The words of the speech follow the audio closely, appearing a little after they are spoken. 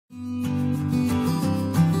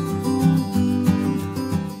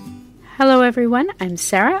everyone, I'm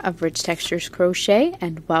Sarah of Rich Textures Crochet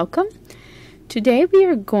and welcome. Today we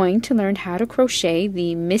are going to learn how to crochet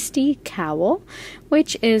the Misty cowl,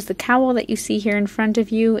 which is the cowl that you see here in front of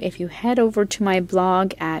you. If you head over to my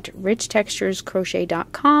blog at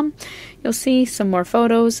richtexturescrochet.com, you'll see some more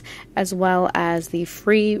photos as well as the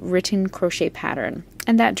free written crochet pattern,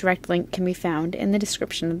 and that direct link can be found in the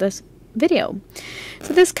description of this video.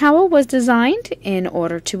 So this cowl was designed in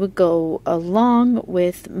order to go along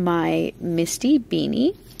with my Misty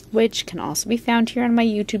beanie, which can also be found here on my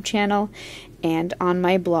YouTube channel and on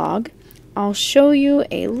my blog. I'll show you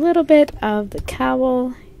a little bit of the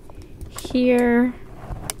cowl here.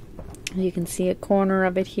 You can see a corner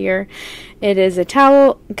of it here. It is a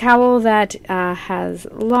cowl that has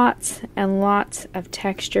lots and lots of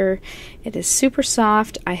texture. It is super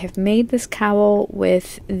soft. I have made this cowl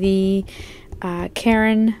with the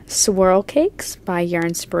Caron Swirl Cakes by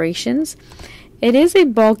Yarnspirations. It is a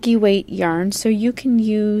bulky weight yarn, so you can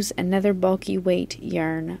use another bulky weight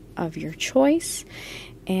yarn of your choice.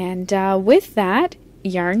 And with that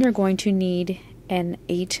yarn, you're going to need an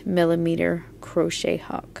 8mm crochet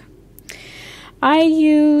hook. I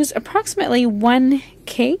use approximately 1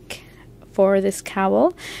 cake for this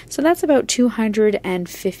cowl, so that's about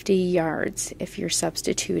 250 yards if you're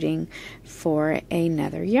substituting for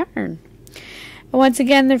another yarn. Once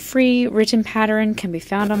again, the free written pattern can be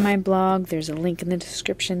found on my blog. There's a link in the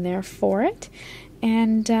description there for it.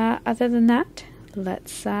 And other than that,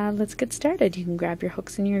 let's get started. You can grab your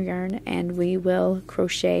hooks and your yarn and we will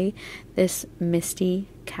crochet this Misty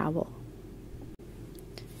cowl.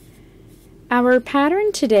 Our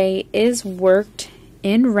pattern today is worked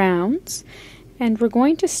in rounds, and we're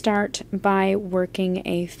going to start by working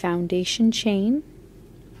a foundation chain.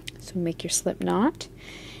 So make your slip knot,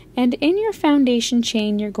 and in your foundation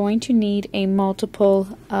chain you're going to need a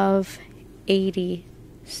multiple of 80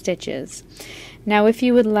 stitches. Now if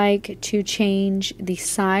you would like to change the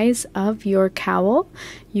size of your cowl,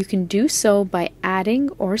 you can do so by adding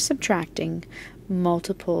or subtracting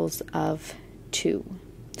multiples of 2.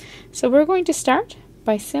 So we're going to start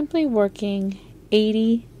by simply working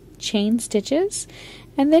 80 chain stitches,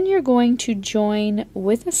 and then you're going to join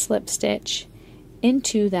with a slip stitch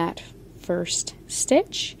into that first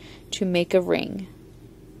stitch to make a ring.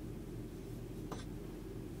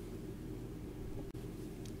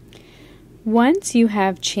 Once you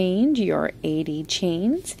have chained your 80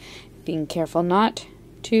 chains, being careful not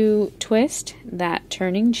to twist that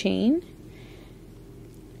turning chain,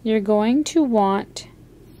 you're going to want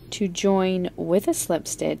to join with a slip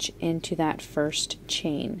stitch into that first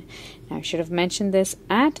chain. Now, I should have mentioned this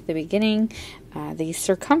at the beginning. The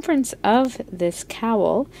circumference of this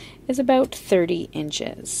cowl is about 30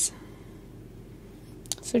 inches.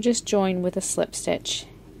 So just join with a slip stitch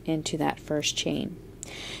into that first chain.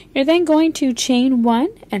 You're then going to chain 1,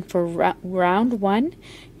 and for round 1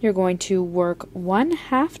 you're going to work 1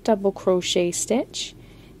 half double crochet stitch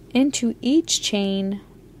into each chain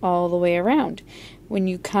all the way around. When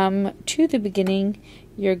you come to the beginning,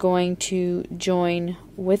 you're going to join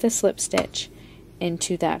with a slip stitch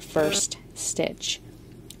into that first stitch.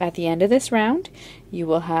 At the end of this round, you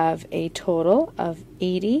will have a total of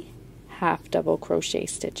 80 half double crochet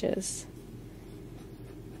stitches.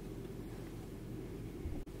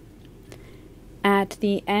 At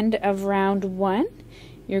the end of round 1,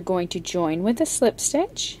 you're going to join with a slip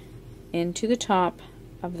stitch into the top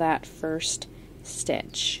of that first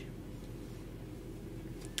stitch.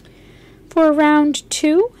 For round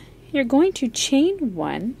 2, you're going to chain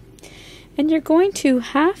 1, and you're going to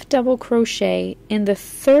half double crochet in the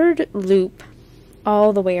third loop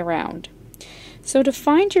all the way around. So to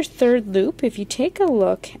find your third loop, if you take a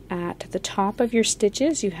look at the top of your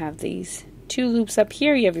stitches, you have these 2 loops up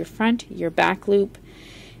here. You have your front, your back loop.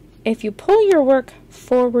 If you pull your work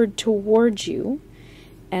forward towards you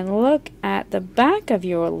and look at the back of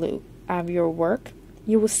your loop of your work,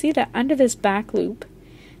 you will see that under this back loop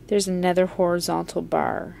there's another horizontal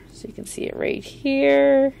bar. So you can see it right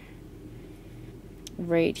here,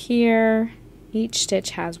 right here. Each stitch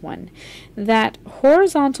has one. That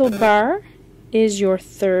horizontal bar is your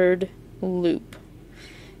third loop.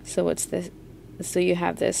 So it's this. So you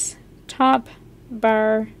have this top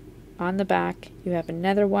bar on the back. You have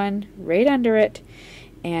another one right under it,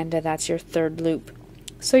 and that's your third loop.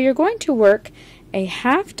 So you're going to work a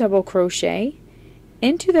half double crochet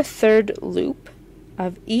into the third loop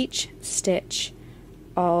of each stitch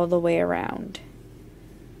all the way around.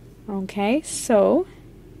 Okay, so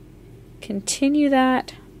continue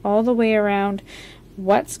that all the way around.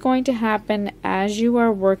 What's going to happen as you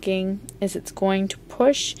are working is it's going to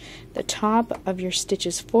push the top of your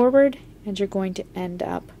stitches forward, and you're going to end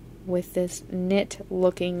up with this knit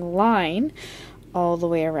looking line all the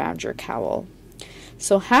way around your cowl.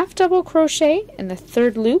 So half double crochet in the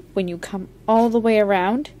third loop. When you come all the way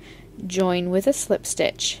around, join with a slip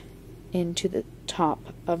stitch into the top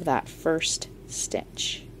of that first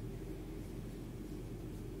stitch.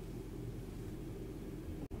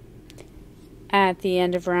 At the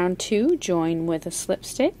end of round 2, join with a slip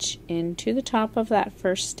stitch into the top of that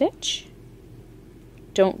first stitch.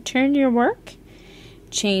 Don't turn your work.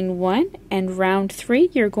 Chain 1, and round 3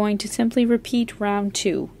 you're going to simply repeat round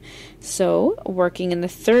 2. So working in the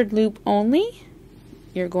third loop only,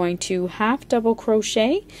 you're going to half double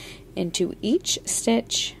crochet into each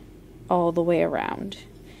stitch all the way around.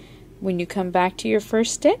 When you come back to your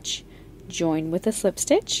first stitch, join with a slip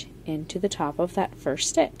stitch into the top of that first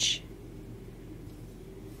stitch.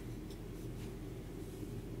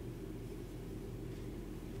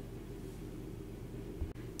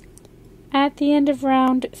 At the end of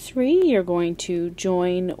round 3, you're going to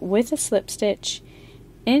join with a slip stitch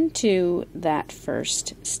into that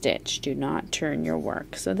first stitch. Do not turn your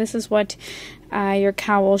work. So this is what your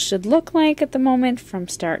cowl should look like at the moment from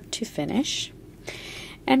start to finish.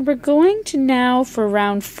 And we're going to now, for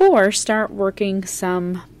round 4, start working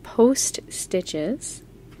some post stitches.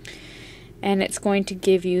 And it's going to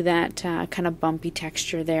give you that kind of bumpy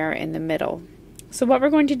texture there in the middle. So what we're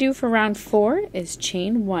going to do for round 4 is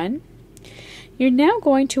chain 1. You're now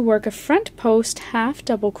going to work a front post half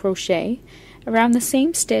double crochet around the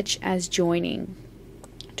same stitch as joining.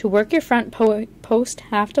 To work your front post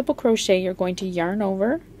half double crochet, you're going to yarn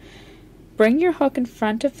over, bring your hook in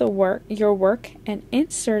front of your work and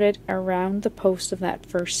insert it around the post of that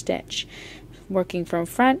first stitch, working from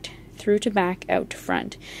front through to back out to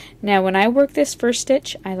front. Now when I work this first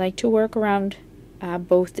stitch, I like to work around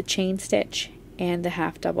both the chain stitch and the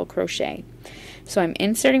half double crochet. So I'm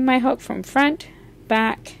inserting my hook from front,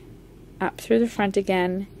 back, up through the front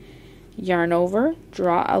again, yarn over,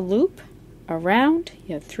 draw a loop around,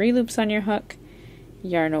 you have 3 loops on your hook,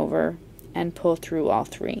 yarn over, and pull through all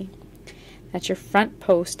 3. That's your front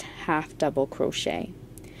post half double crochet.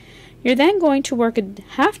 You're then going to work a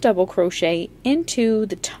half double crochet into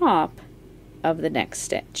the top of the next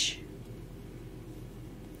stitch.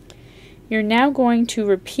 You're now going to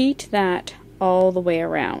repeat that all the way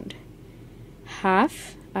around.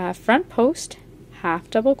 Front post half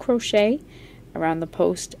double crochet around the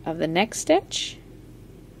post of the next stitch,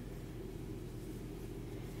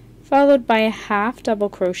 followed by a half double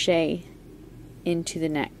crochet into the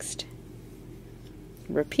next.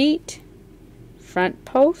 Repeat, front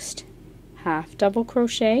post half double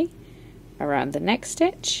crochet around the next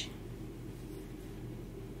stitch,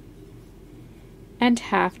 and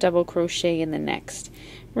half double crochet in the next.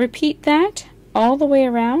 Repeat that all the way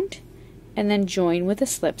around, and then join with a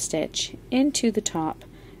slip stitch into the top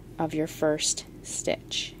of your first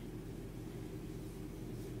stitch.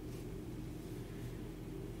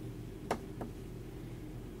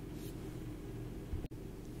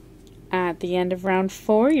 At the end of round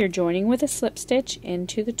 4, you're joining with a slip stitch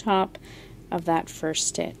into the top of that first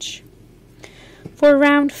stitch. For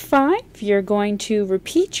round 5, you're going to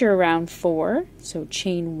repeat your round 4, so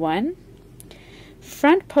chain 1,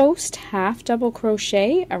 front post half double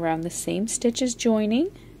crochet around the same stitch as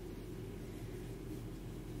joining,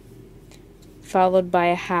 followed by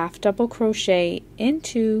a half double crochet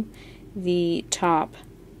into the top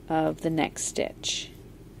of the next stitch.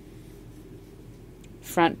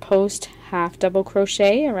 Front post half double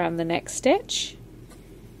crochet around the next stitch,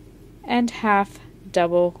 and half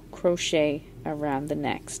double crochet around the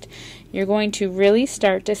next. You're going to really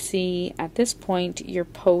start to see at this point your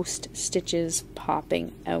post stitches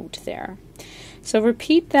popping out there. So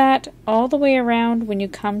repeat that all the way around. When you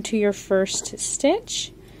come to your first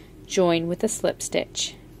stitch, join with a slip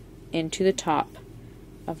stitch into the top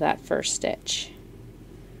of that first stitch.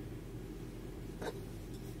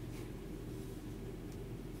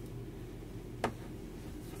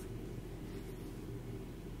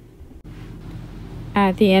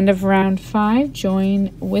 At the end of round 5,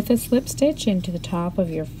 join with a slip stitch into the top of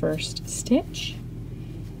your first stitch.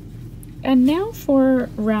 And now for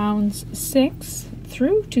rounds 6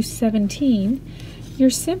 through to 17, you're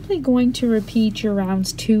simply going to repeat your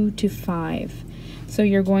rounds 2 to 5. So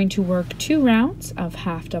you're going to work 2 rounds of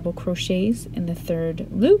half double crochets in the third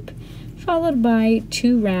loop, followed by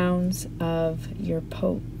 2 rounds of your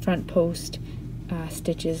front post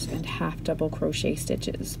stitches and half double crochet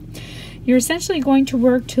stitches. You're essentially going to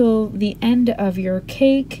work till the end of your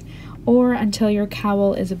cake or until your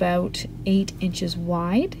cowl is about 8 inches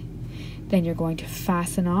wide. Then you're going to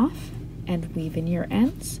fasten off and weave in your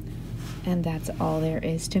ends, and that's all there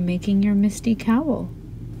is to making your Misty cowl.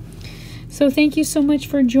 So thank you so much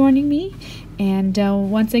for joining me. And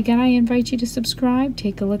once again, I invite you to subscribe.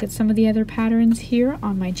 Take a look at some of the other patterns here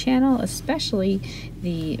on my channel, especially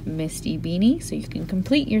the Misty beanie, so you can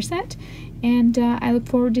complete your set. And I look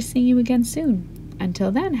forward to seeing you again soon.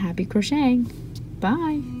 Until then, happy crocheting.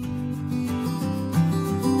 Bye.